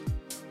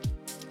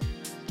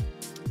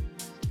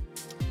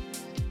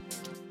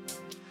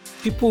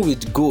People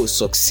with goals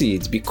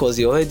succeed because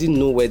they already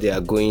know where they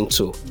are going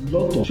to. A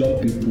lot of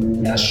young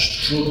people are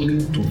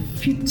struggling to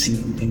fit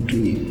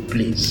into a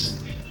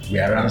place,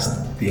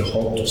 whereas they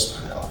hope to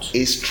stand out.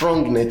 A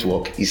strong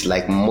network is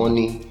like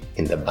money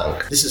in the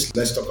bank. This is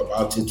Let's Talk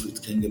About It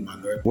with King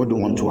Emmanuel. What do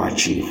you want to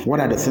achieve? What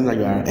are the things that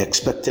you are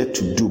expected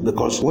to do?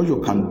 Because what you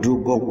can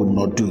do, God will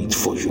not do it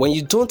for you. When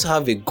you don't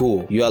have a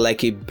goal, you are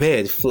like a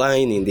bird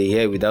flying in the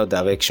air without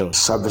direction.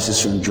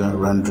 Services you enjoy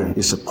rendering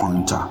is a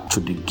pointer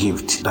to the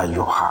gift that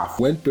you have.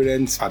 When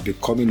parents are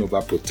becoming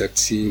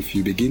overprotective,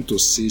 you begin to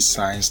see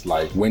signs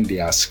like when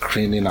they are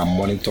screening and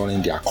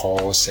monitoring their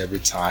calls every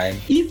time.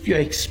 If you're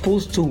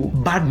exposed to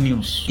bad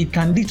news, it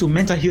can lead to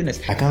mental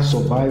illness. I can't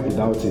survive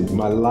without it.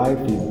 My life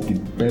is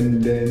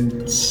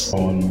dependent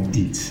on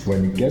it.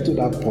 When you get to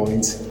that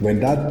point, when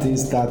that thing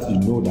starts, you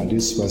know that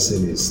this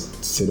person is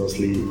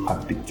seriously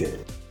addicted.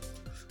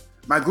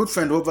 My good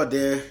friend over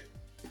there,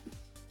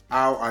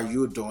 how are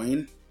you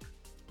doing?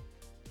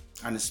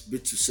 And it's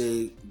good to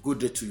say good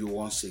day to you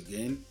once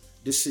again.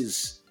 This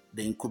is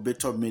the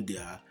Incubator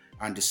Media,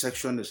 and the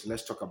section is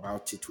Let's Talk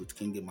About It with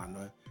King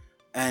Emmanuel.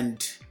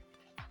 And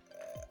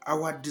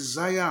our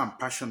desire and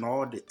passion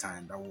all the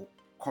time that will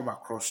come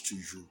across to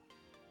you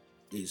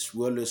is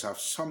we always have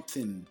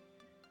something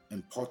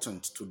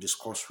important to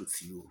discuss with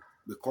you,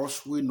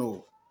 because we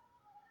know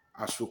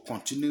as we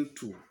continue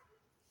to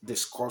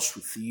discuss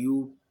with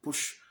you,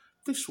 push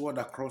this word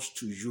across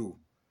to you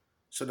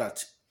so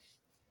that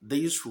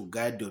these will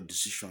guide your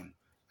decision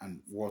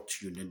and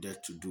what you needed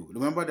to do.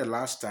 Remember the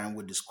last time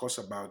we discussed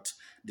about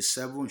the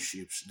 7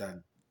 ships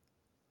that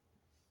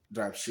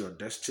drives your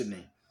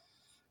destiny,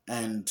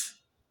 and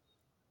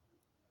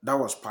that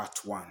was part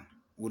 1.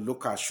 We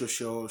look at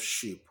social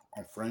ship,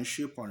 on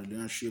friendship, on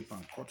relationship,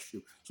 and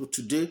courtship. So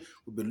today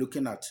we'll be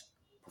looking at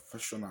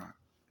professional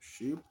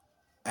ship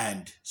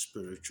and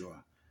spiritual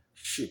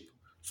ship.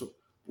 So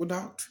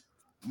without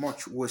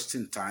much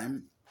wasting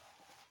time,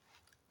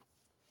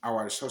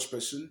 our resource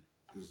person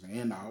is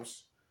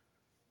in-house,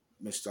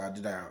 Mr.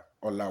 Adida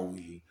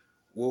Olawi,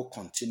 will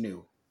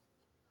continue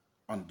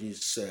on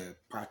this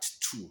part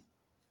 2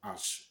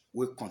 as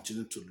we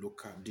continue to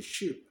look at the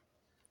ship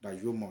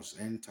that you must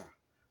enter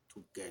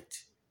to get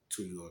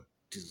to your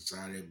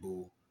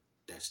desirable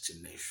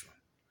destination.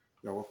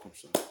 You're welcome,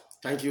 sir.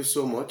 Thank you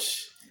so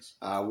much.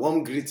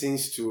 Warm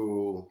greetings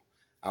to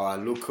our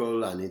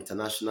local and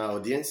international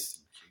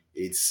audience.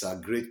 It's a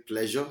great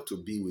pleasure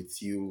to be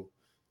with you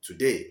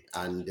today,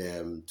 and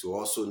to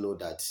also know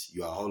that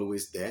you are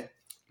always there,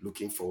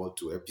 looking forward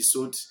to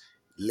episodes,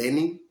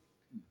 learning,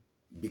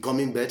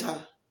 becoming better,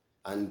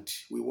 and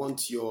we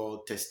want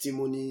your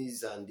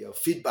testimonies and your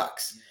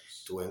feedbacks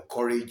to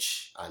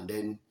encourage and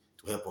then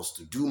to help us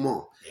to do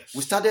more. Yes.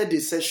 We started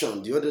this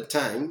session the other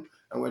time,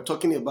 and we're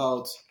talking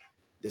about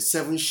the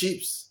 7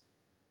 ships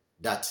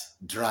that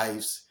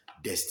drives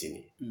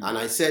destiny. And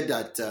I said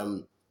that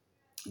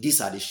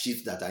these are the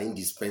ships that are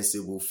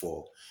indispensable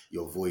for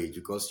your voyage,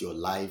 because your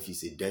life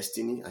is a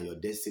destiny and your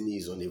destiny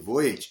is on a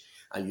voyage,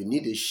 and you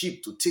need a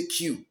ship to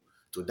take you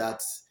to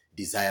that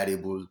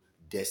desirable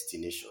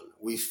destination.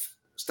 We've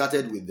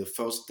started with the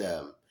first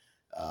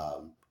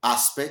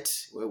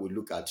aspect where we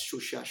look at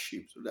social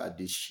ships, so that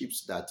the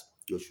ships that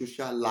your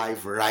social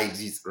life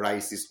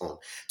rises on.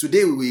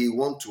 Today we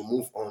want to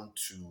move on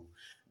to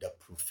the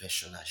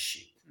professional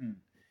ship.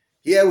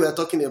 Here we are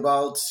talking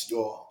about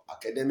your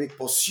academic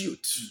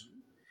pursuit.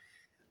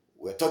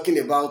 We're talking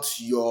about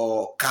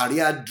your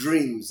career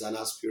dreams and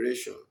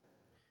aspiration.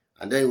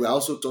 And then we're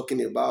also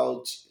talking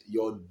about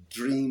your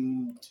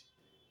dreamed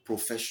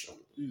profession,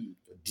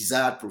 your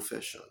desired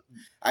profession.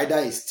 Either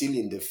it's still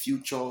in the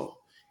future,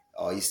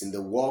 or it's in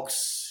the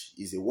works,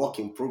 is a work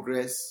in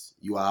progress,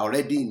 you are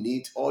already in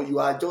it, or you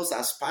are just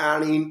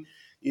aspiring,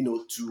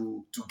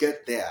 to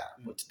get there.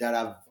 But there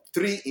are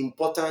 3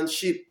 important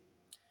ships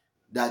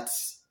that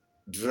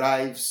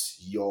drives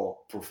your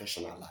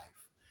professional life,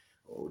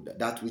 or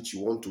that which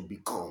you want to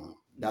become,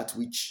 that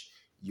which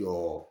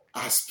your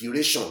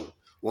aspiration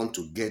want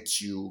to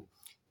get you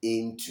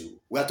into.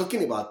 We are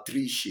talking about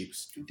 3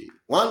 ships today.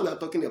 1, we are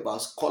talking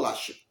about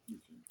scholarship.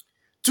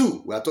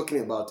 2, we are talking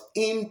about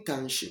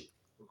internship.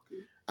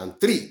 And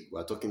 3, we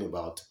are talking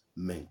about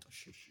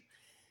mentorship.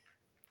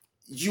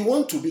 You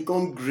want to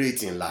become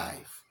great in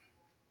life.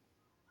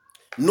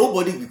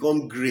 Nobody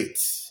becomes great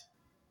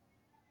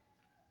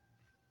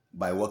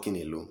by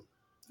working alone.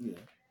 Yeah.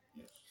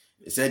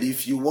 He said,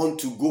 if you want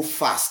to go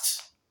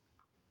fast,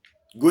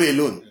 go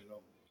alone.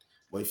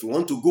 But if you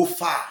want to go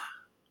far,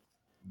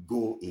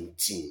 go in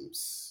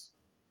teams.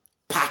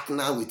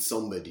 Partner with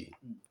somebody.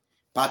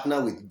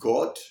 Partner with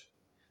God,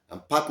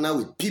 and partner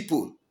with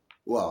people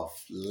who have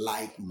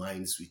like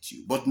minds with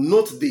you. But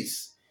note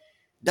this,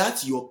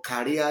 that's your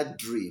career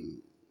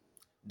dream,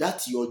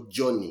 that's your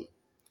journey,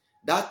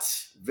 that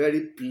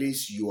very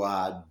place you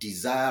are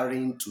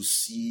desiring to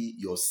see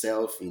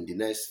yourself in the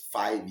next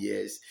 5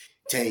 years,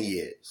 10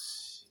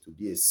 years, to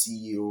be a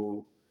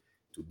CEO,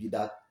 to be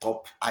that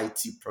top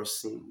IT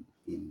person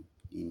in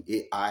in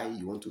AI,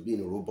 you want to be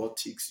in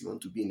robotics, you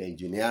want to be in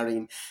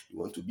engineering, you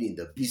want to be in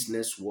the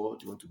business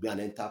world, you want to be an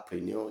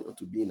entrepreneur, you want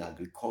to be in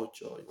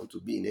agriculture, you want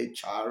to be in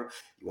HR,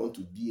 you want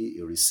to be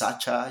a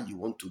researcher, you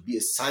want to be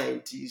a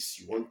scientist,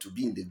 you want to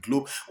be in the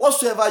globe.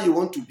 Whatsoever you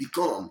want to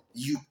become,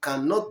 you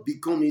cannot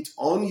become it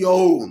on your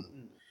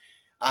own.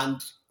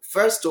 And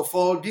first of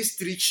all, these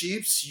 3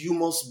 ships you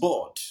must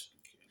board.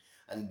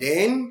 And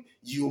then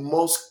you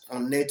must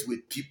connect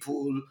with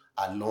people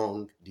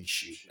along the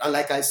ship. And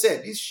like I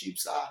said, these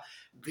ships are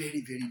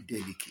very, very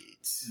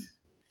delicate.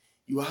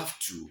 You have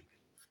to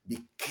be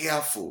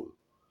careful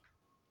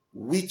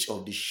which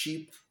of the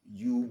ship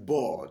you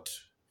board.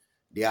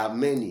 There are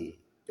many.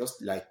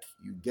 Just like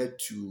you get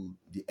to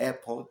the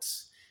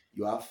airports,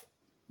 you have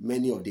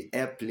many of the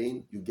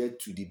airplane. You get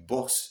to the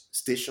bus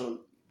station,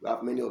 you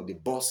have many of the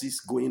buses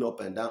going up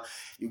and down.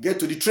 You get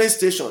to the train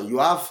station, you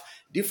have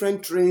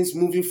different trains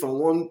moving from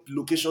one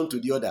location to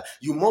the other.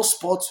 You must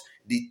spot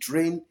the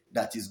train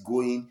that is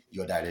going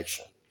your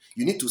direction.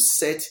 You need to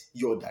set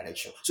your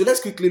direction. So let's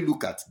quickly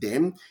look at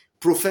them.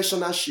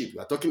 Professional ship. We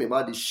are talking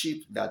about the ship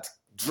that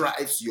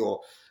drives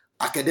your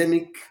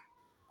academic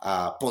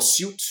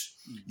pursuit,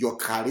 your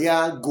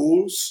career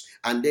goals,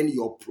 and then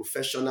your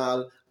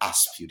professional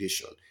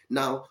aspiration.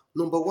 Now,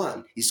 number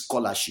 1 is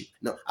scholarship.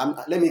 Now,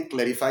 let me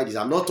clarify this.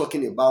 I'm not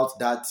talking about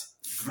that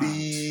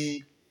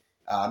free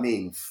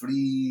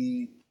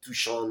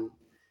tuition,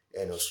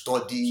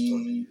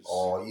 study,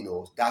 or,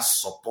 that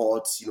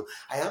support.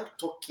 I am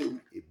talking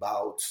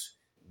about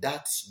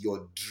that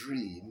your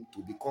dream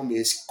to become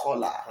a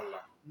scholar.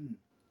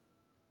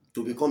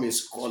 To become a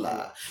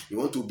scholar, you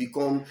want to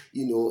become,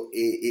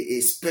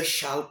 a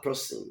special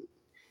person.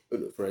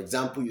 For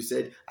example, you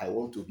said, I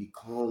want to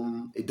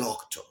become a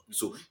doctor.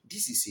 So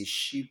this is a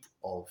ship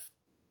of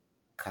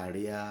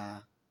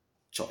career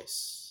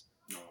choice.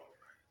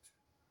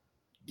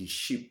 The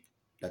ship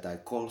that I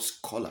call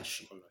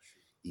scholarship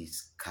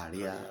is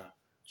career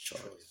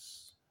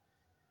choice.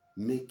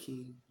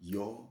 Making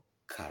your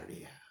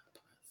career.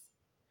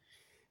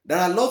 There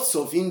are lots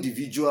of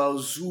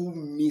individuals who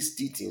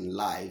missed it in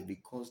life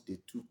because they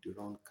took the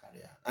wrong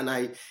career. And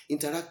I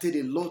interacted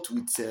a lot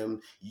with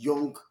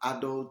young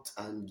adults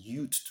and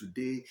youth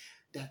today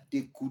that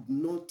they could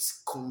not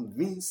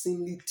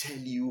convincingly tell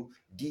you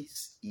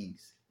this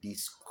is the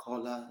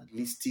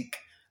scholaristic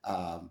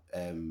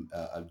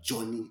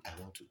journey I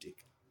want to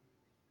take.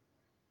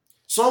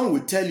 Some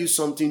will tell you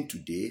something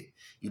today,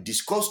 you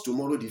discuss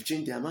tomorrow, they've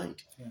changed their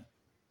mind. Yeah.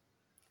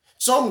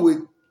 Some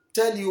will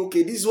tell you,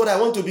 okay, this is what I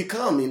want to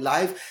become in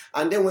life.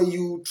 And then when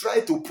you try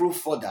to probe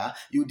further,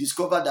 you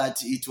discover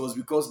that it was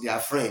because their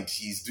friend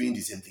is doing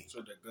the same thing. So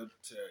they got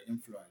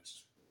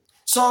influenced.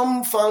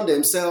 Some found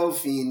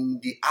themselves in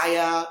the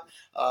higher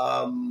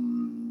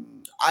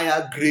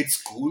grade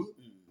school.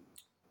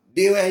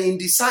 They were in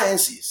the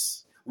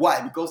sciences.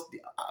 Why? Because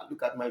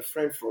look at my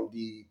friend from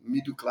the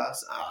middle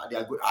class. They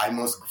are good. I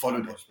must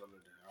follow them.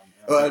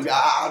 Look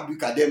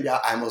at them.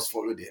 I must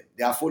follow them.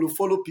 They are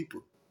follow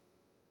people.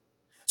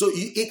 So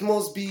it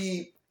must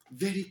be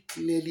very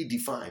clearly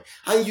defined.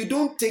 And you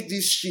don't take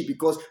this ship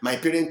because my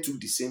parents took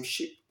the same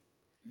ship.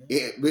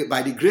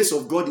 By the grace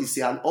of God, it's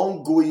an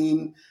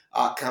ongoing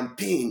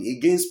campaign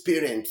against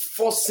parents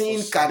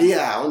forcing career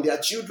on their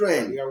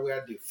children.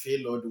 Where they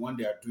fail or the one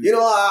they are doing.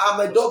 I'm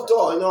a doctor.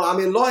 I'm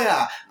a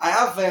lawyer. I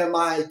have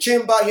my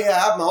chamber here. I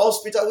have my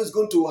hospital who is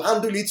going to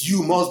handle it.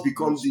 You must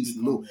become this.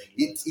 No,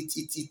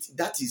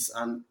 that is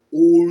an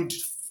old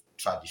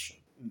tradition.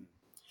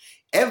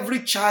 Every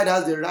child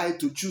has the right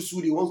to choose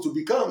who he wants to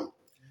become.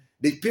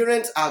 The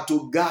parents are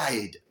to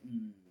guide.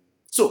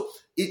 So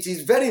it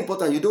is very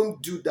important. You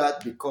don't do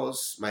that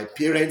because my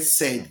parents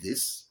said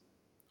this,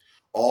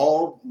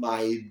 or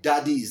my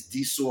daddy is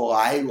this, or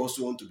I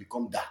also want to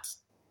become that.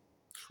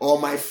 Or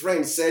my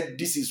friend said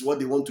this is what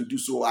they want to do,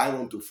 so I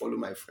want to follow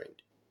my friend.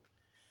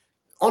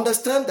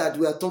 Understand that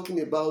we are talking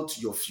about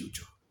your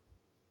future.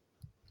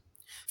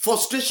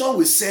 Frustration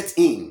will set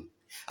in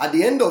at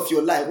the end of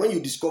your life when you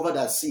discover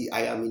that,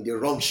 I am in the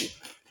wrong ship.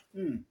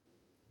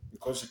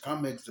 Because you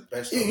can't make the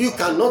best. You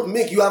cannot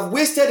make. You have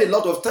wasted a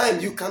lot of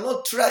time. You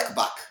cannot track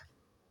back.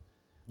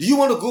 Do you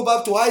want to go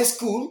back to high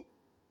school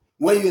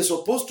when you're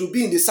supposed to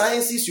be in the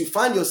sciences? You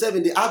find yourself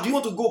in the art. Do you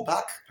want to go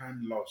back?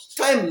 Time lost.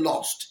 Time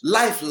lost.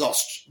 Life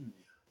lost.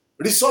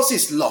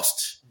 Resources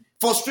lost.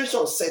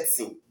 Frustration sets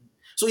in.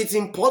 So it's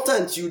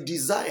important you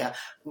desire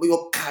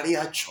your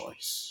career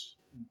choice.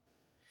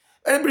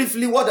 Very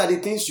briefly, what are the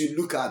things you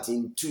look at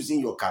in choosing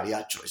your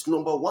career choice?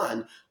 Number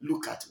 1,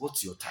 look at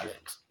what's your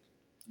talent.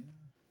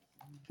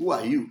 Who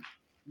are you?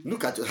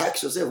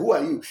 Ask yourself, who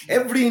are you?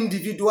 Every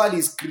individual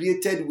is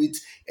created with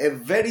a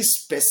very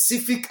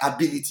specific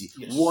ability.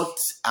 Yes. What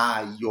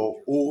are your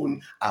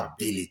own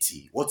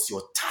ability? What's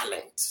your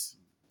talent?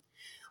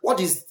 What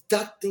is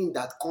that thing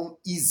that comes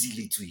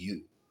easily to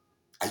you?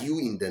 Are you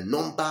in the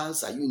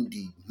numbers? Are you in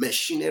the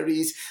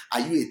machineries? Are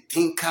you a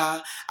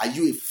thinker? Are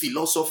you a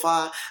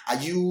philosopher? Are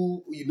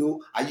you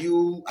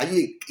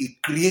a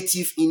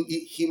creative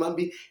human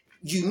being?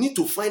 You need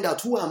to find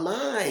out, who am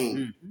I?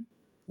 Mm-hmm.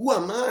 Who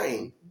am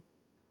I?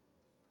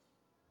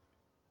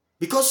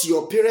 Because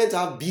your parents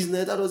have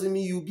business, that doesn't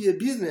mean you'll be a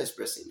business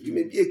person. You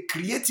may be a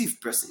creative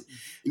person.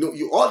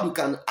 All you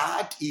can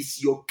add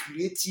is your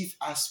creative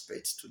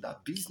aspect to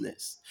that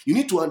business. You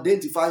need to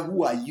identify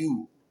who are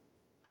you.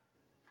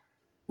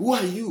 Who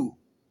are you?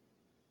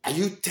 Are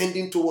you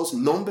tending towards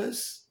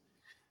numbers?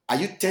 Are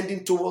you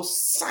tending towards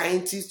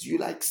scientists? Do you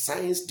like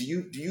science? Do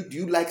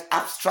you like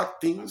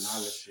abstract things?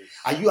 Analysis.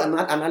 Are you an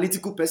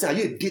analytical person? Are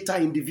you a data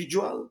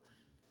individual?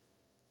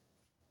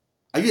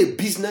 Are you a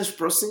business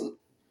person?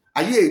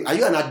 Are you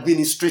an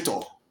administrator?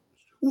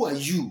 Who are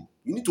you?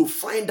 You need to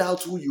find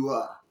out who you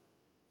are.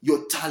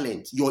 Your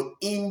talent, your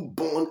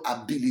inborn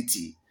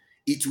ability.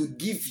 It will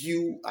give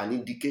you an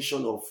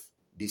indication of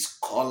the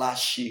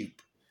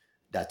scholarship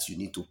that you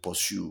need to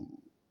pursue.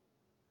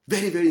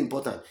 Very, very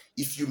important.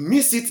 If you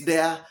miss it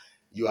there,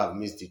 you have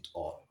missed it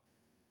all.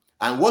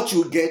 And what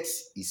you get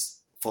is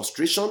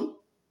frustration,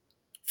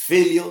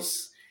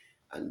 failures,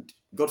 and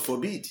God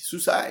forbid,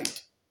 suicide.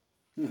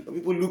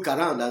 People look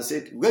around and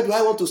say, where do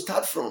I want to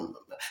start from?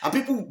 And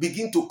people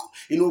begin to,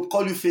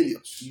 call you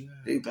failures.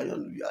 Yeah.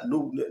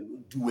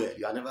 You do well.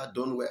 You have never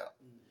done well.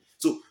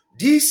 So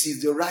this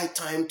is the right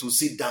time to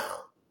sit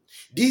down.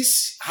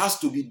 This has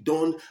to be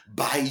done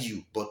by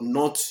you, but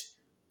not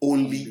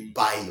only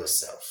by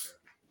yourself.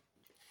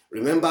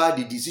 Remember,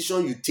 the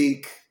decision you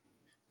take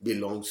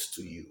belongs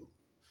to you.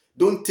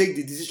 Don't take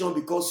the decision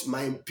because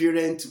my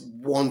parent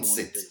wants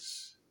it.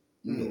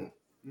 No.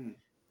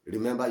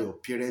 Remember, your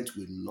parents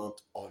will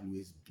not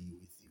always be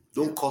with you.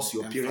 Don't curse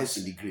your parents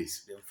in the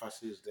grace. The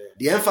emphasis is there.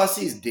 The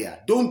emphasis is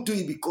there. Don't do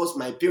it because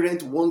my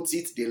parents want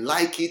it, they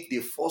like it, they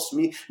force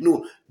me.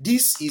 No,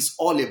 this is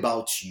all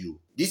about you.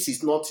 This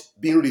is not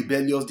being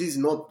rebellious. This is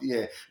not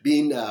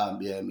being,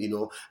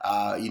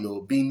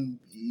 being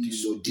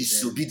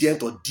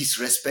disobedient or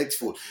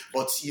disrespectful.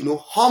 But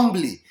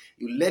humbly,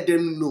 you let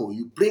them know.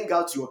 You bring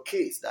out your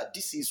case that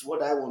this is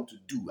what I want to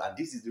do, and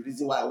this is the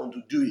reason why I want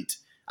to do it.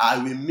 I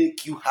will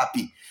make you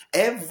happy.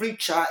 Every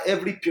child,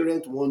 every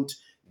parent wants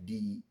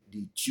the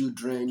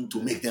children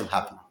to make them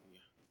happy.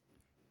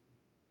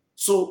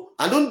 So,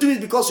 and don't do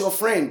it because your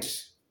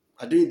friends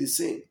are doing the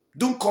same.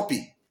 Don't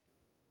copy.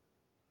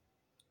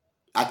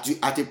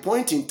 At a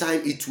point in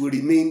time, it will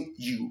remain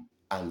you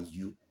and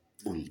you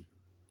only.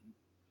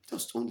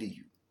 Just only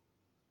you.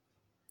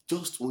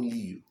 Just only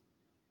you.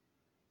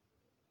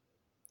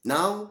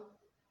 Now,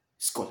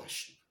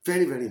 scholarship.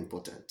 Very, very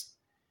important.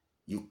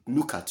 You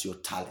look at your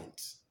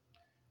talent.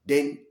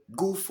 Then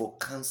go for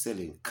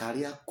counseling,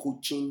 career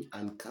coaching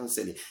and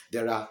counseling.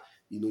 There are,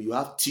 you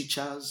have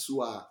teachers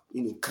who are,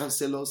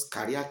 counselors,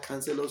 career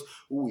counselors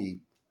who will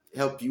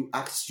help you,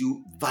 ask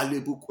you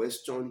valuable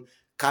questions,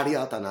 carry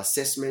out an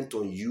assessment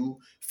on you,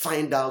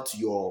 find out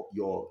your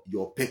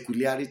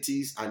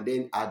peculiarities, and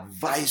then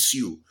advise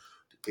you.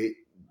 Okay,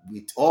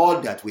 with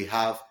all that we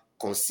have,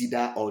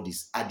 consider all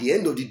this. At the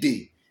end of the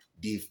day,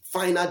 the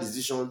final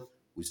decision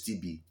will still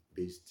be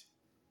based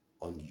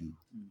on you.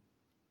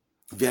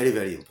 Very,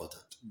 very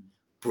important.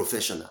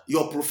 Professional.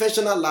 Your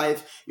professional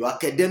life, your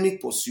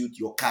academic pursuit,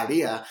 your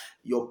career,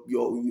 your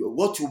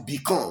what you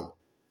become,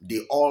 they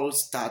all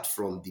start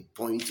from the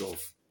point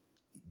of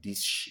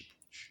this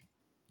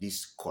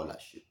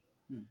scholarship.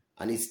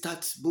 And it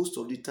starts, most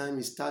of the time,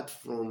 it starts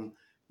from,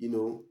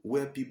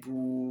 where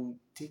people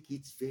take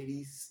it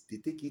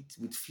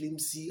with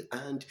flimsy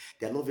and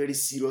they're not very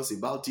serious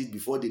about it.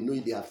 Before they know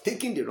it, they have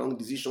taken the wrong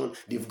decision,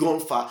 they've gone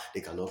far, they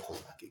cannot come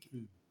back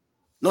again.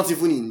 Not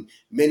even in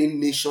many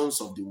nations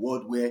of the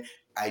world where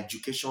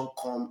education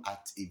comes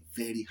at a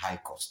very high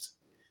cost.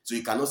 So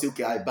you cannot say,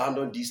 okay, I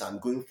abandoned this, I'm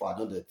going for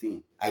another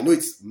thing. I know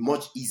it's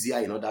much easier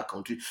in other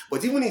countries,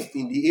 but even if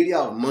in the area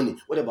of money,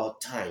 what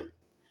about time?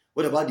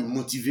 What about the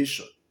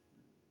motivation?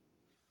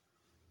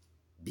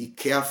 Be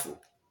careful.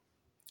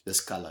 The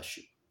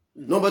scholarship.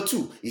 Number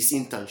 2 is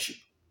internship.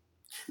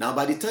 Now,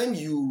 by the time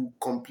you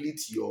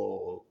complete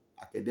your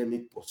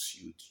academic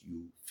pursuit,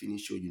 you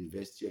finish your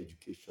university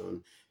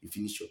education, you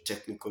finish your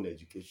technical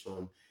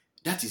education,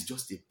 that is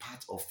just a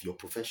part of your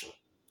profession.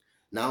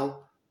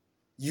 Now,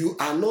 you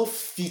are not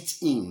fit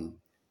in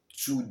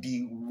to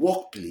the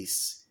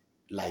workplace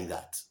like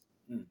that.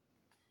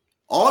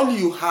 All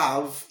you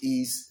have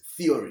is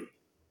theory.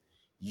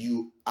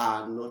 You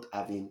are not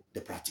having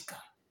the practical.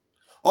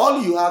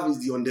 All you have is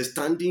the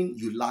understanding,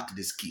 you lack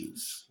the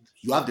skills.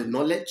 You have the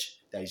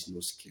knowledge, there is no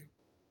skill.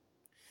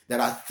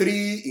 There are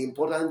 3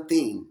 important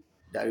things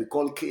that we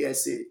call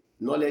KSA: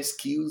 knowledge,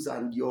 skills,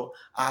 and your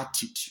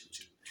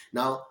attitude.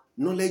 Now,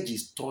 knowledge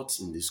is taught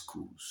in the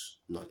schools.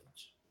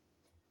 Knowledge.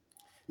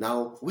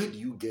 Now, where do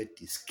you get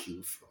the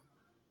skill from?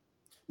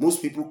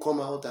 Most people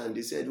come out and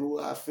they said, oh,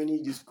 I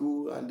finished the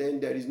school and then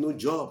there is no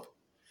job.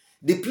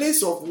 The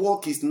place of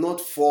work is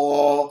not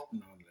for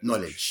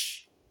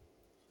knowledge.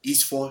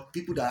 It's for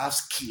people that have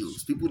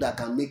skills, people that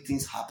can make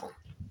things happen.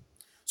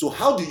 So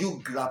how do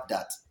you grab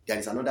that? There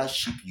is another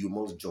ship you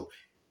must jump.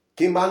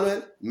 King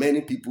Manuel,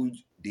 many people,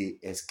 they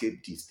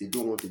escape this. They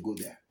don't want to go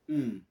there.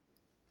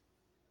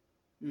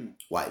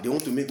 Why? They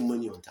want to make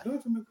money on time. They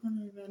want to make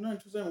money. They're not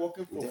interested in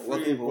working for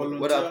free.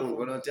 What happened?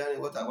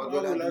 Volunteering? What happened?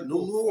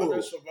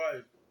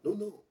 No.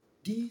 No.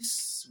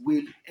 This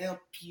will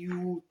help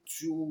you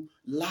to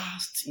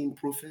last in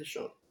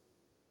profession.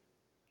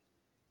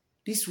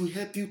 This will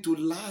help you to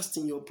last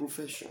in your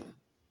profession.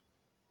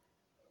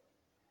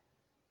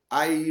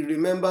 I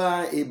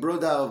remember a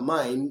brother of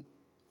mine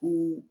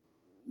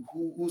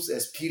whose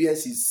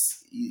experience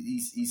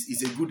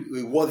is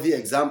a worthy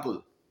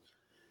example.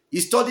 He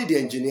studied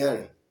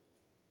engineering,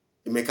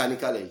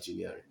 mechanical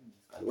engineering.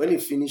 And when he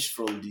finished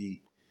from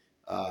the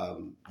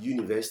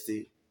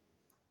university,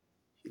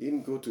 he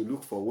didn't go to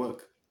look for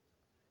work.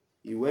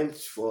 He went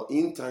for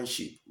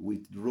internship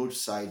with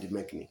roadside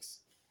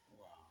mechanics.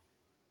 Wow.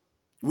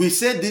 We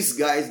said these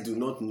guys do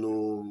not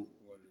know,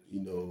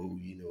 no,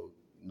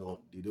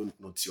 they don't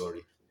know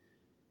theory.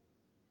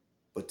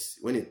 But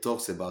when it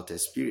talks about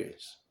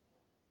experience,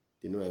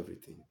 they know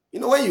everything.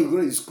 When you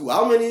go to school,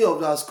 how many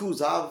of our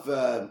schools have,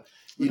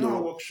 they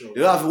don't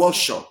have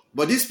workshop.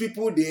 But these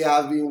people, they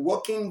have been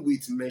working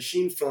with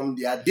machine from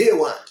their day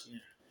one. Yeah.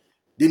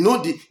 They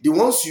know the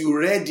ones you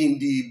read in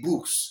the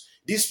books.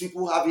 These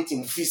people have it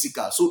in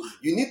physical. So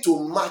you need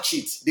to match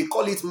it. They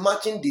call it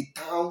matching the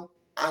town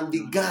and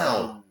the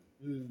gown.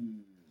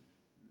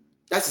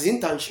 That's his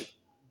internship.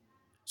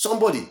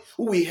 Somebody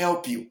who will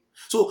help you.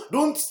 So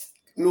don't,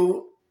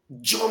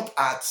 jump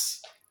at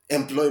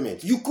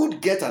employment. You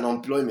could get an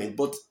employment,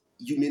 but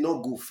you may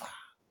not go far.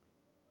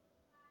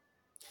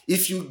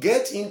 If you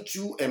get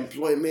into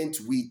employment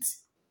with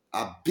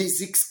a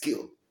basic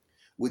skill,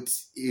 with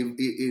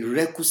a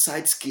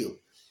requisite skill,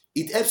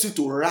 it helps you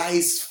to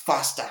rise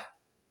faster.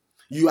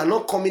 You are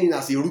not coming in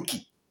as a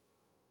rookie.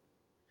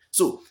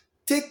 So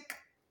take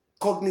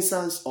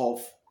cognizance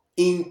of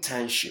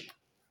internship.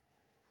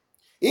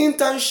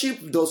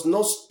 Internship does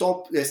not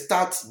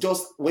start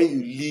just when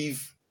you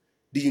leave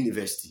the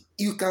university.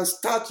 You can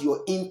start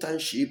your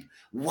internship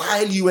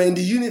while you are in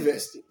the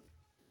university.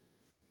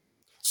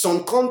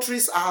 Some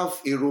countries have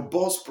a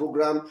robust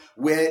program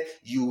where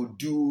you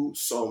do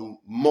some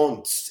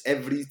months,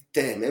 every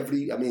term,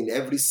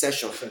 every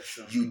session,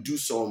 you do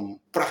some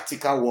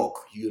practical work.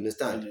 You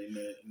understand?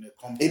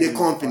 In a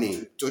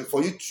company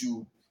for you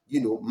to,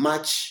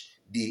 match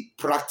the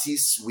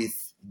practice with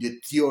the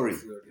theory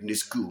in the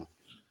school.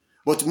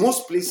 But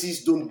most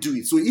places don't do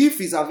it. So if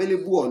it's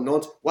available or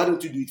not, why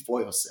don't you do it for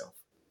yourself?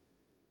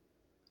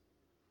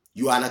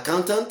 You are an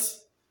accountant.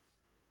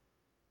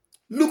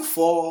 Look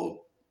for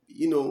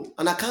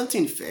an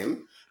accounting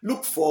firm,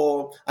 look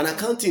for an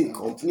accounting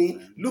company,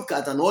 look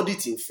at an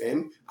auditing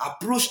firm,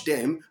 approach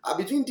them.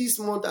 Between this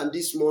month and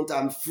this month,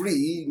 I'm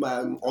free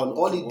on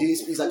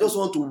holidays, please. I just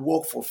want to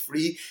work for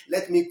free.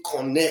 Let me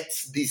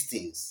connect these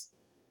things.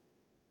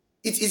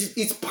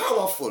 It's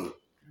powerful.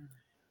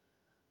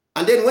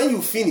 And then when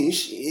you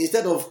finish,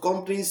 instead of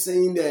companies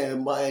saying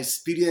my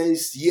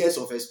experience, years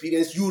of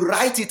experience, you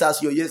write it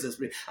as your years of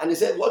experience. And they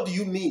said, what do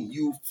you mean?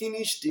 You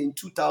finished in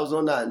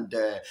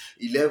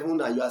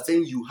 2011 and you are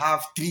saying you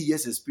have 3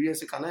 years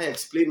experience. So can I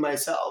explain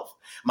myself?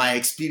 My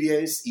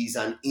experience is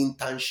an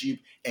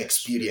internship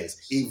experience,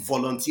 a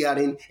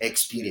volunteering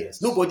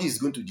experience. Nobody is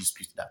going to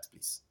dispute that,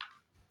 please.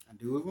 And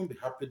they will even be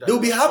happy. They'll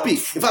be happy. In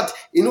fact,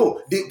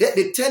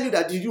 they tell you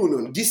that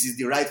this is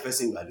the right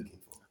person you are looking for.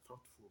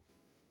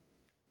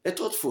 They're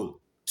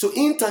thoughtful. So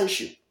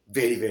internship,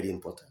 very, very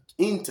important.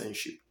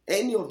 Internship.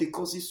 Any of the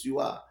courses you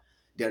are,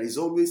 there is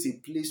always a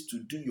place to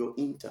do your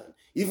intern.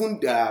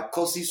 Even the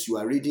courses you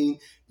are reading,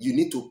 you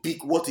need to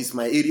pick what is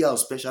my area of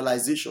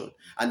specialization.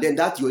 And then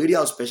that your area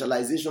of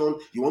specialization,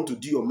 you want to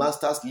do your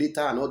master's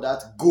later and all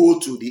that, go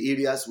to the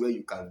areas where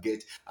you can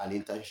get an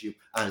internship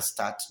and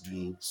start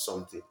doing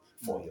something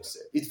for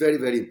yourself. It's very,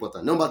 very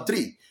important. Number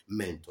 3,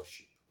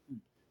 mentorship.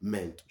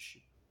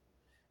 Mentorship.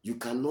 You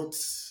cannot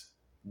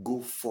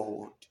go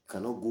forward, you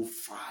cannot go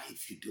far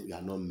if you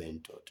are not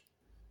mentored.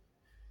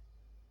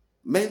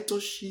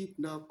 Mentorship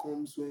now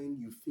comes when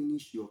you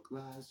finish your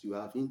class, you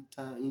have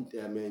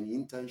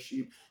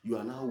internship, you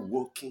are now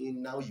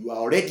working, now you are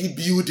already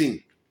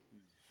building.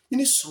 You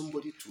need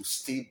somebody to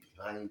stay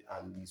behind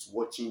and is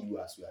watching you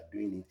as you are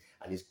doing it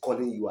and is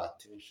calling your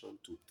attention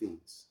to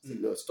things.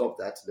 No, stop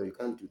that. No, you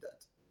can't do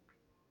that.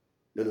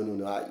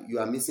 No. You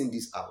are missing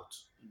this out.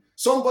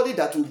 Somebody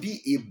that will be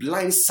a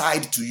blind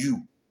side to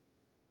you.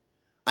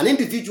 An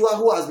individual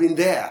who has been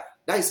there,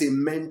 that is a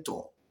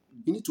mentor.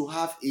 You need to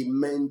have a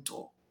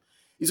mentor.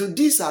 So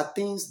these are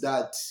things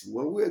that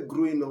when we were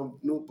growing up,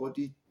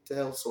 nobody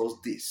tells us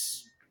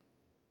this.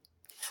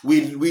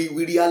 We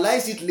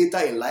realize it later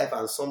in life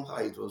and somehow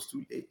it was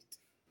too late.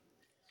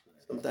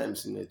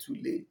 Sometimes too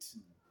late.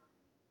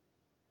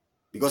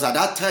 Because at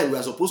that time we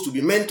are supposed to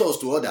be mentors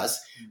to others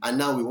and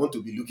now we want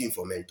to be looking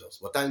for mentors.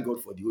 But thank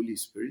God for the Holy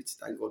Spirit.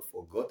 Thank God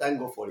for God. Thank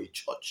God for a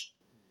church.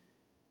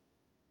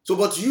 So,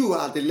 but you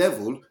are at the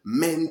level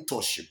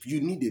mentorship.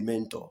 You need a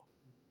mentor.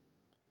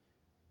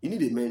 You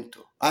need a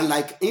mentor. And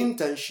like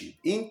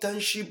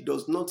internship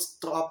does not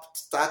start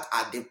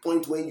at the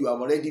point when you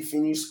have already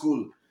finished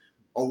school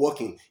or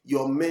working.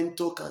 Your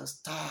mentor can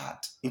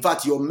start. In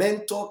fact, your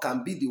mentor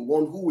can be the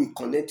one who will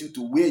connect you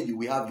to where you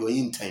will have your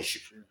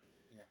internship.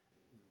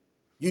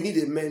 You need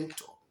a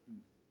mentor.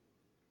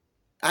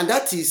 And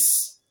that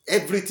is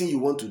everything you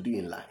want to do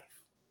in life.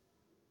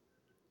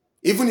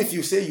 Even if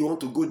you say you want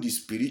to go the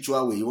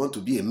spiritual way, you want to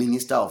be a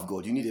minister of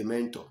God, you need a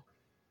mentor.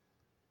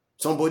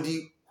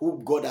 Somebody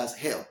who God has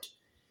helped.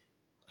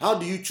 How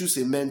do you choose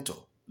a mentor?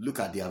 Look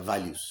at their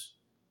values.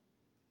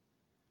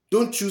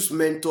 Don't choose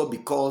mentor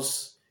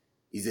because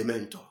he's a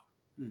mentor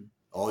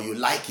or you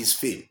like his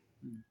fame.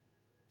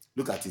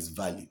 Look at his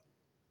value.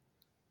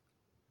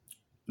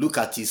 Look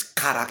at his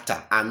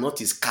character and not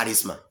his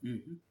charisma.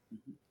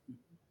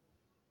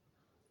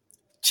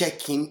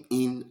 Check him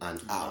in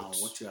and out.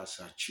 What he has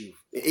achieved.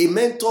 A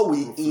mentor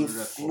will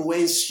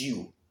influence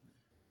you.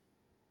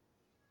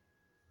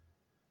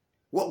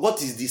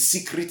 What is the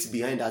secret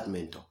behind that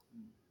mentor?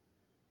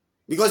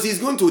 Because he's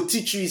going to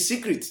teach you his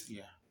secret.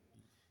 Yeah.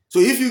 So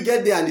if you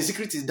get there and the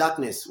secret is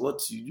darkness,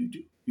 what you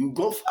do? You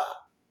go far.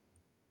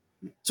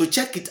 So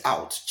check it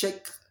out.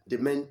 Check the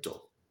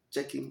mentor.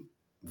 Check him.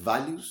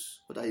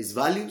 Values. What are his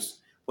values?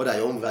 What are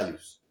your own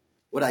values?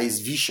 What are his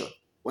vision?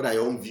 What are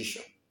your own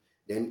vision?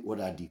 Then what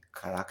are the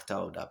character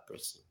of that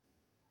person?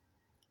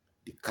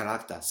 The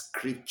character,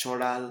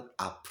 scriptural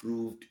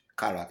approved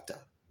character,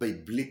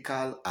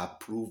 biblical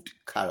approved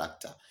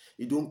character.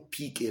 You don't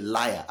pick a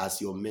liar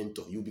as your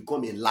mentor. You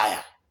become a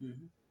liar.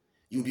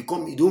 You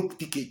don't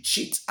pick a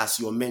cheat as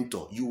your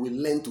mentor. You will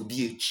learn to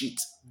be a cheat.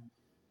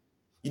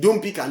 You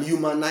don't pick an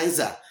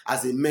humanizer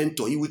as a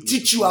mentor. He will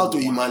teach you how to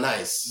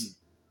humanize.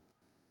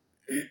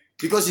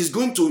 Because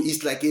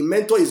it's like a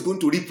mentor is going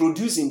to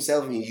reproduce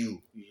himself in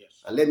you. Yes.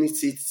 And let me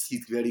say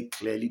it very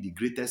clearly. The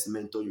greatest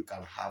mentor you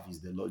can have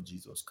is the Lord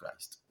Jesus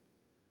Christ.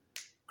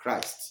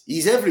 Christ.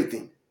 He's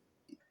everything.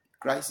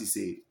 Christ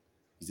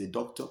is a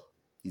doctor.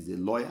 He's a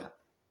lawyer.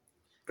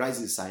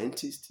 Christ is a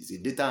scientist. He's a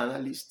data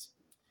analyst.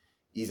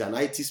 He's an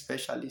IT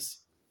specialist.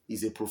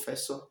 He's a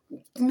professor.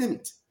 Name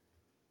it.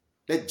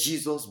 Let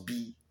Jesus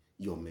be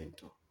your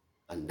mentor.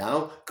 And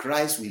now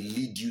Christ will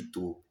lead you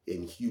to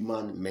a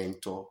human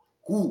mentor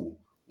who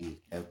will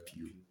help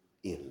you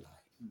in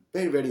life.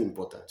 Very, very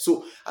important.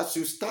 So as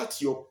you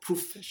start your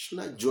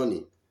professional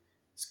journey,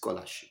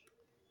 scholarship,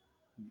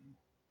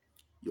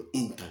 your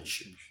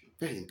internship,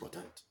 very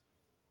important.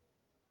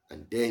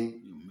 And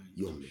then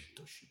your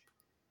mentorship,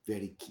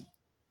 very key.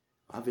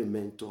 Have a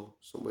mentor,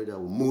 somebody that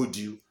will mold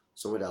you,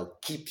 somebody that will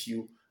keep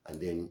you,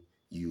 and then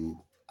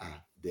you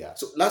are there.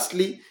 So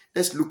lastly,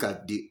 let's look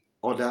at the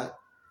other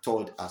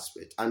third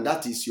aspect, and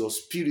that is your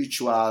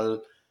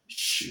spiritual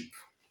ship.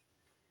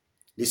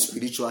 The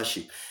spiritual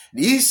ship.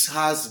 This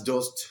has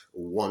just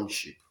one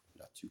ship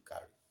that you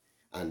carry,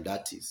 and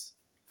that is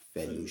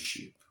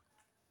fellowship.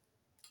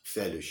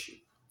 Fellowship.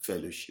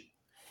 Fellowship.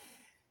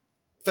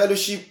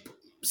 Fellowship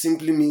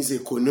simply means a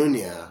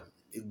koinonia,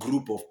 a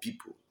group of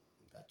people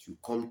that you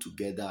come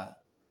together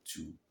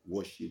to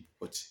worship,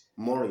 but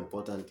more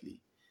importantly,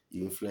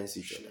 you influence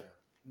each other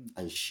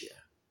and share.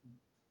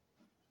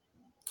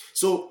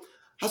 So,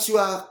 as you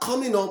are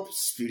coming up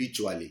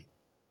spiritually,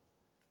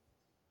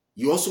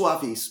 you also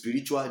have a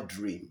spiritual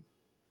dream.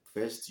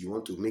 First, you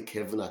want to make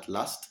heaven at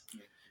last.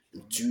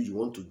 And 2, you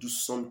want to do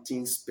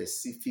something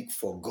specific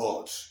for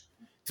God.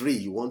 3,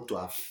 you want to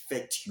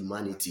affect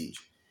humanity.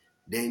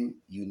 Then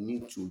you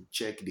need to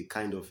check the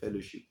kind of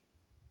fellowship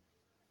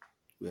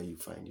where you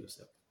find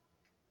yourself.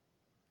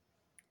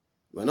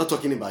 We're not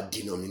talking about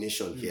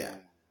denomination here.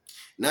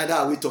 Neither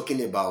are we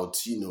talking about,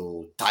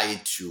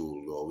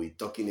 title, or we're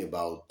talking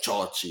about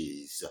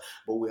churches.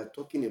 But we are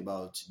talking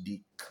about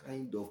the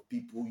kind of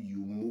people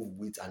you move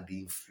with and they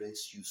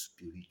influence you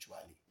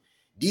spiritually.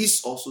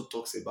 This also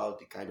talks about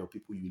the kind of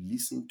people you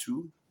listen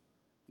to.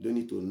 You don't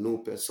need to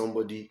know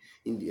somebody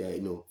in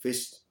the,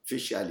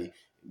 facially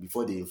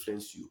before they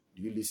influence you.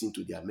 Do you listen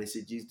to their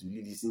messages? Do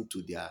you listen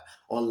to their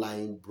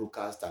online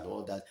broadcast and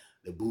all that?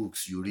 The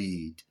books you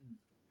read.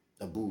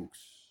 The books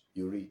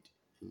you read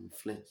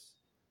influence.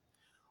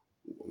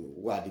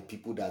 Who are the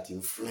people that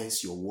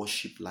influence your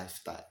worship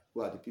lifestyle?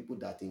 Who are the people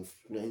that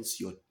influence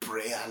your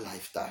prayer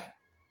lifestyle?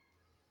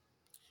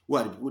 Who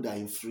are the people that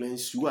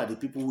influence you? Who are the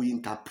people who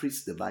interpret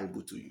the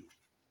Bible to you?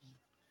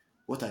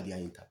 What are their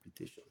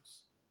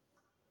interpretations?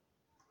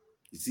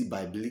 Is it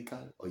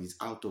biblical or is it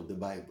out of the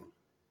Bible?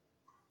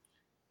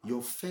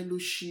 Your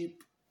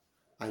fellowship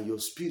and your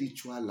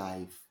spiritual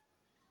life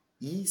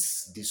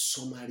is the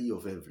summary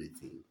of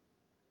everything.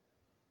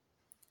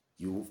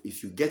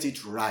 If you get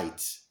it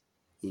right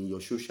in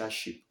your social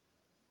ship,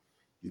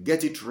 you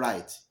get it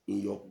right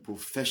in your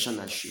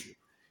professional ship.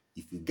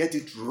 If you get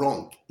it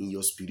wrong in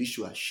your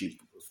spiritual ship,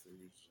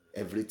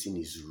 everything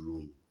is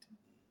ruined.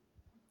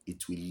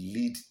 It will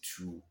lead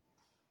to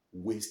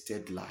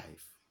wasted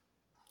life.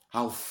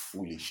 How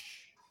foolish.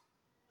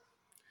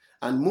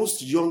 And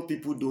most young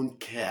people don't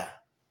care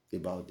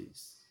about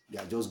this. They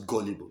are just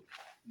gullible.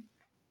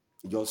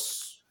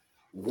 Just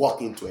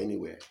walk into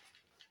anywhere.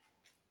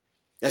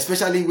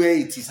 Especially where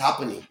it is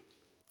happening.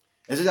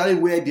 Especially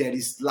where there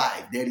is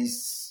life, there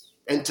is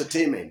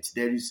entertainment,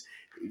 there is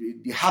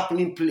the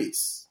happening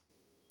place.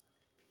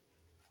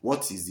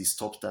 What is the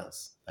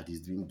substance that is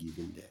being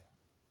given there?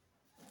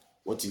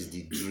 What is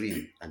the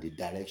dream and the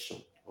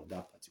direction of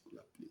that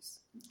particular place?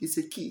 It's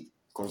a key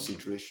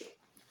consideration.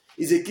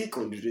 It's a key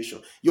consideration.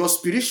 Your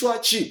spiritual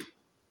chip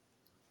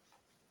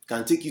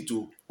can take you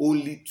to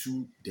only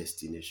 2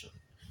 destinations.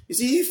 You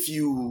see, if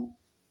you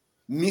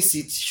miss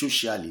it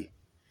socially,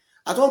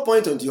 at one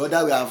point or the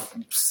other, we have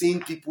seen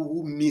people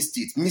who miss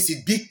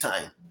it big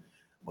time.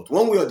 But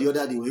one way or the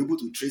other, they were able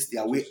to trace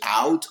their way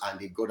out and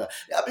they got out.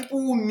 There are people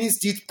who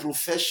missed it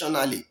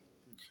professionally.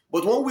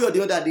 But one way or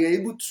the other, they are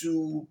able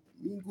to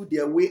mingle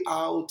their way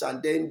out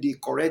and then they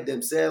correct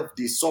themselves.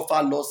 They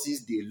suffer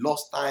losses, they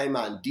lost time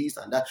and this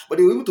and that. But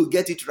they were able to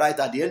get it right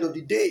at the end of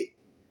the day.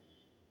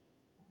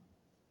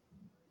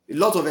 A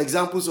lot of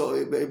examples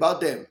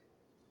about them.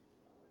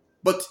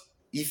 But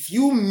if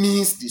you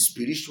miss the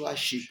spiritual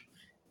ship,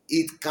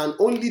 it can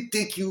only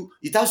take you,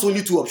 it has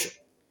only 2 options.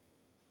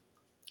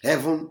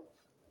 Heaven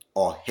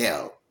or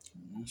hell.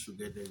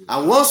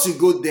 And once you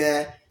go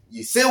there,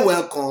 you say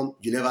welcome,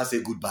 you never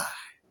say goodbye.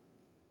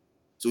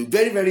 So it's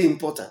very, very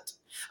important.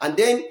 And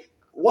then,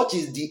 what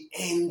is the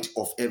end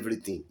of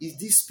everything? Is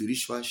this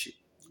spiritual ship.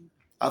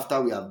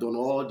 After we have done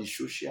all the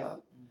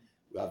social,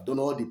 we have done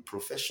all the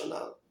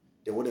professional,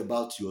 then what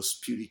about your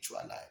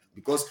spiritual life?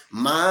 Because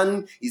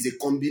man is a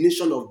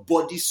combination of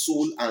body,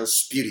 soul, and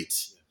spirit.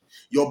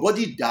 Your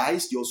body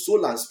dies, your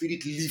soul and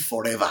spirit live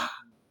forever.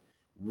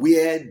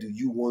 Where do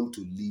you want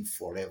to live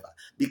forever?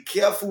 Be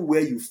careful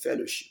where you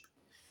fellowship.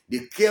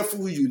 Be careful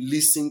who you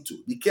listen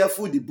to. Be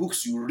careful the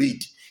books you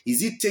read.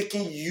 Is it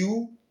taking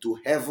you to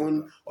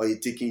heaven or is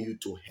it taking you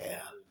to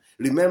hell?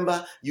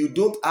 Remember, you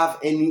don't have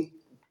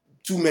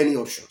too many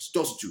options.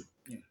 Just 2.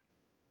 Yeah.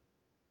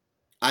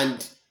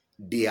 And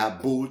they are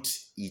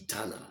both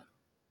eternal.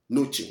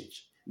 No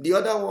change. The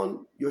other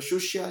one, your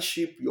social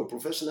ship, your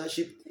professional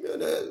ship,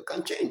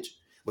 can change.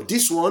 But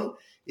this one,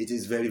 it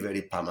is very,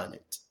 very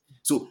permanent.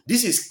 So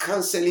this is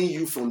counseling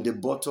you from the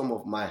bottom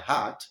of my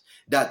heart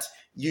that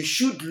you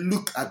should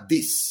look at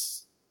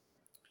this.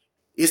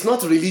 It's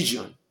not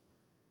religion.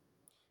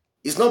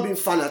 It's not being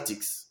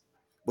fanatics.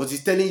 But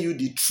it's telling you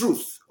the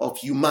truth of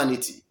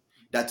humanity.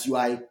 That you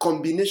are a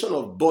combination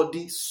of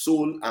body,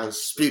 soul, and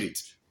spirit.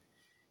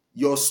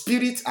 Your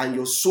spirit and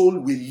your soul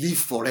will live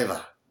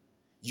forever.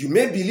 You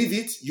may believe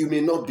it, you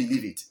may not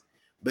believe it.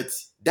 But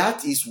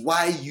that is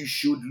why you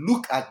should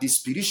look at the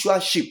spiritual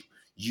ship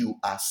you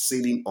are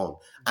sailing on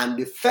and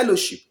the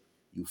fellowship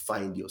you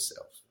find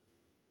yourself.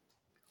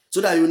 So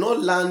that you will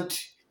not land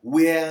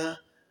where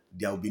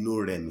there will be no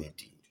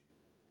remedy.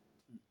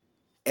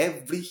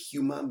 Every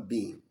human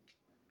being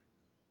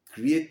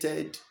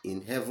created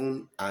in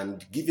heaven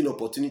and given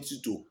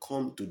opportunity to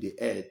come to the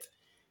earth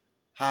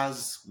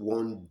has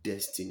one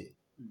destiny.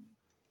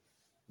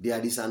 There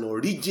is an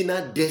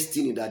original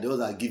destiny that those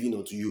are given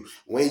unto you.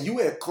 When you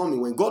were coming,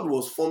 when God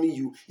was forming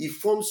you, He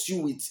forms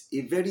you with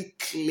a very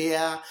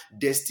clear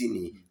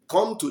destiny.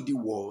 Come to the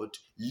world,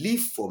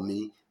 live for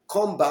me,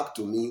 come back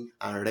to me,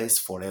 and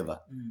rest forever.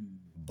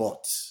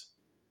 But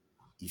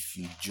if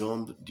you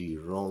jump the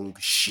wrong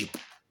ship,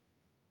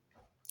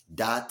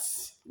 that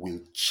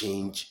will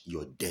change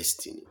your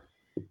destiny.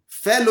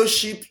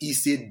 Fellowship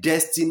is a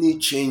destiny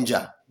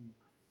changer.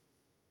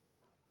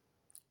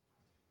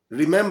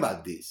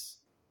 Remember this.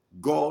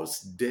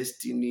 God's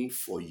destiny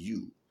for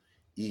you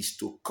is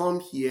to come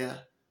here,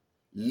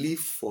 live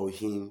for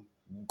Him,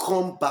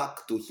 come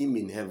back to Him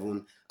in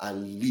heaven,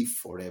 and live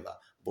forever.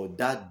 But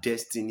that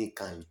destiny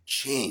can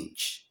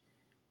change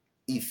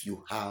if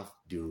you have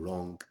the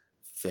wrong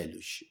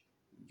fellowship.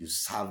 You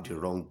serve the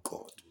wrong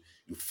God.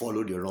 You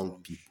follow the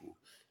wrong people.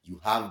 You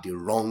have the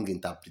wrong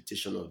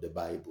interpretation of the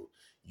Bible.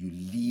 You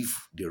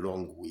live the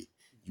wrong way.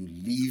 You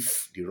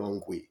live the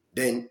wrong way.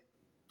 Then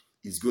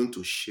it's going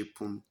to shape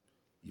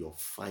your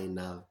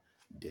final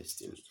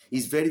destiny.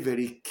 It's very,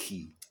 very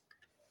key.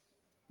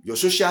 Your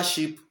social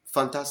ship,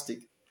 fantastic.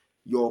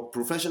 Your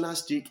professional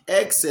ship,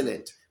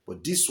 excellent.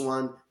 But this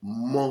one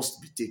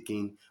must be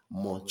taken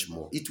much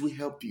more. It will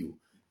help you.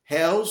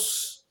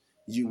 Else,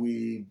 you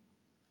will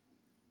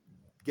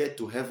get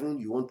to heaven.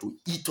 You want to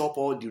eat up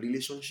all the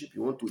relationship.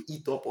 You want to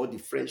eat up all the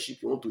friendship.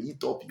 You want to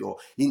eat up your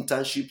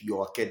internship,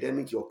 your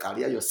academic, your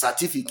career, your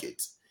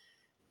certificate.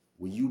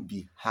 Will you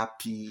be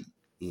happy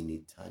in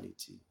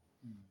eternity?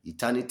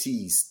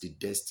 Eternity is the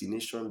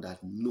destination that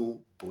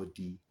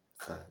nobody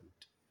can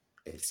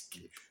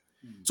escape.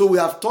 So we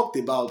have talked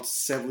about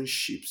 7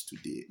 ships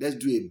today. Let's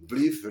do a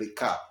brief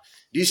recap.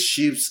 These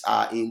ships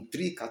are in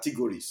 3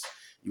 categories.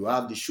 You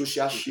have the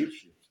social ship,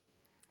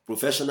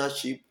 professional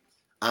ship,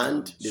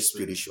 and the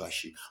spiritual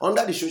ship.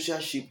 Under the social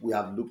ship, we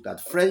have looked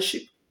at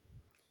friendship,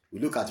 we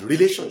look at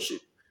relationship,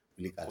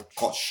 we look at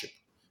courtship.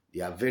 They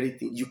are very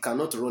things. You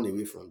cannot run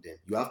away from them.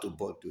 You have to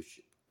board those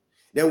ships.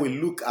 Then we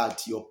look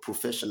at your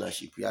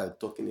professionalship. We are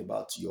talking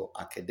about your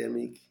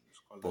academic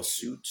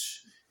pursuit.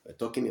 We're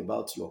talking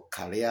about your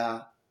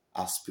career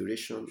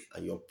aspiration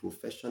and your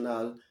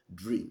professional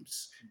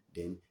dreams.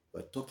 Then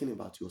we're talking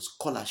about your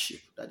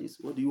scholarship. That is,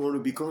 what do you want to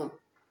become?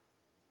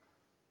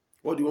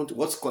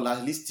 What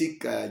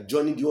scholastic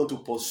journey do you want to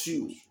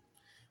pursue?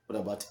 What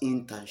about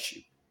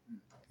internship?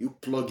 You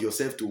plug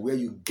yourself to where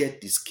you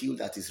get the skill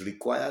that is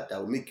required that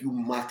will make you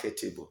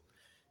marketable.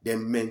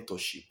 Then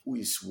mentorship. Who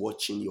is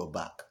watching your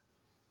back?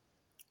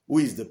 who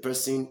is the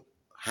person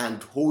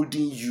hand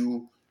holding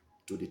you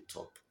to the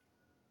top.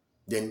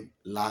 Then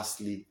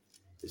lastly,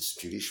 the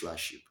spiritual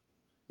sheep,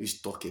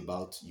 which talk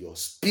about your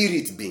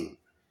spirit being.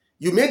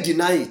 You may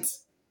deny it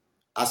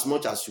as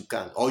much as you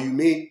can, or you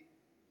may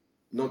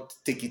not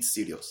take it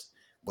serious,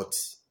 but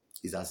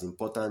it's as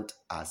important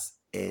as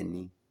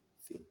anything.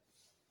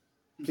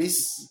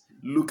 Please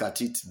look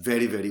at it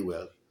very, very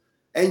well.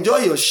 Enjoy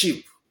your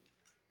sheep,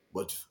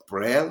 but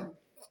pray,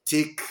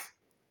 take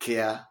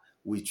care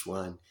which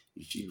one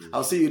you choose.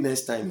 I'll see you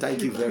next time.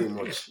 Thank you very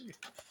much.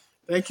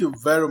 Thank you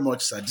very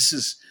much, sir. This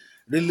is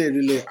really,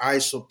 really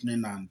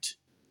eye-opening, and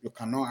you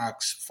cannot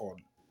ask for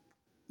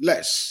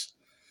less.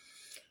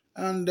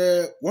 And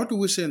what do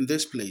we say in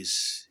this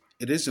place?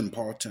 It is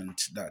important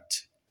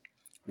that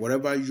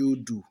whatever you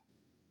do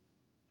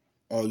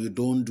or you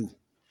don't do,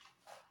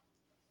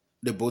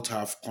 they both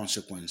have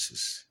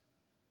consequences.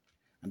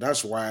 And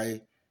that's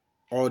why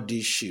all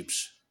these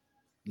ships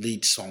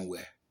lead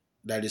somewhere.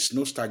 There is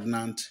no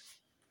stagnant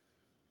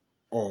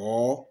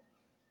or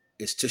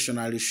a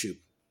stationary ship.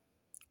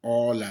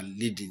 All are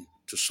leading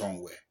to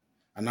somewhere.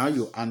 And how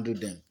you handle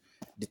them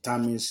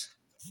determines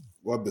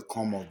what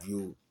become of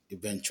you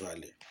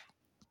eventually.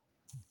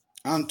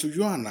 And to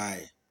you and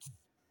I,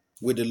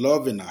 with the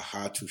love in our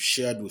heart, we've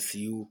shared with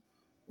you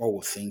what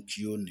we think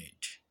you need.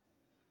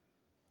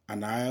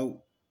 And I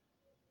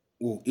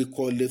will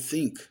equally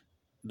think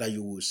that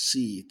you will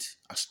see it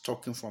as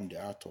talking from the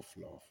heart of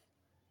love.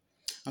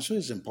 And so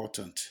it's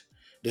important.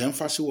 The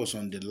emphasis was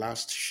on the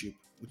last sheep,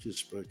 which is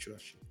spiritual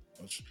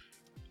sheep.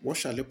 What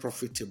shall it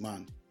profit a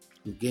man?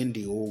 You gain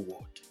the whole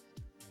world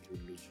and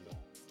you lose your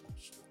own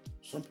soul.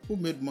 Some people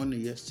made money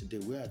yesterday.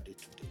 Where are they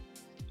today?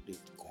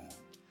 They've gone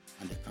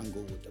and they can't go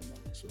with the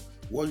money. So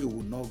what you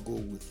will not go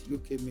with, you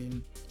came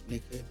in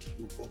naked,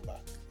 you go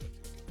back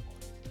naked.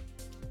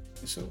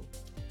 And so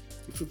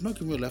if you've not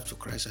given your life to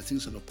Christ, I think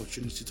it's an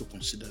opportunity to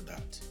consider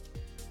that.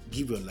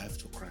 Give your life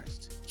to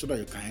Christ so that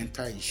you can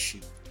enter his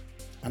ship.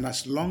 And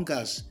as long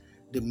as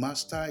the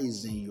master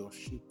is in your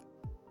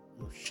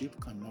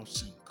ship cannot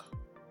sink.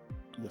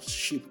 Your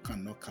ship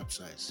cannot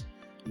capsize.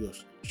 Your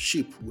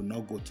ship will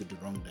not go to the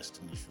wrong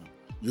destination.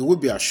 You will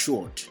be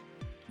assured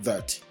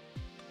that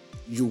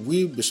you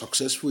will be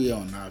successful here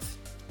on earth,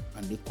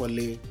 and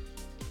equally,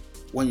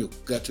 when you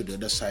get to the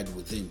other side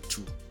with him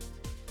too,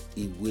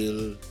 he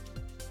will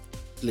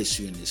place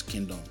you in his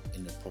kingdom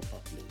in a proper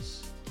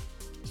place.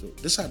 So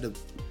these are the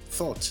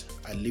thoughts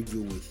I leave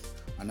you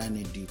with, and I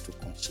need you to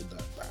consider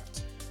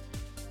that.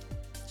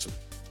 So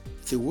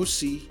if you will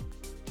see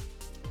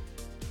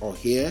or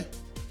hear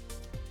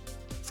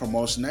from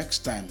us next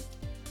time,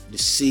 the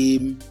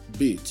same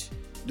bit.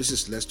 This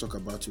is Let's Talk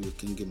About It with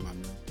King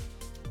Emmanuel.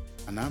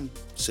 And I'm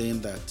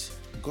saying that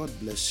God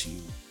bless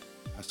you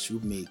as you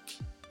make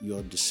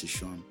your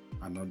decision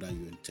and all that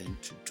you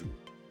intend to do.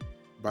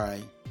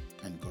 Bye,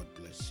 and God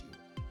bless you.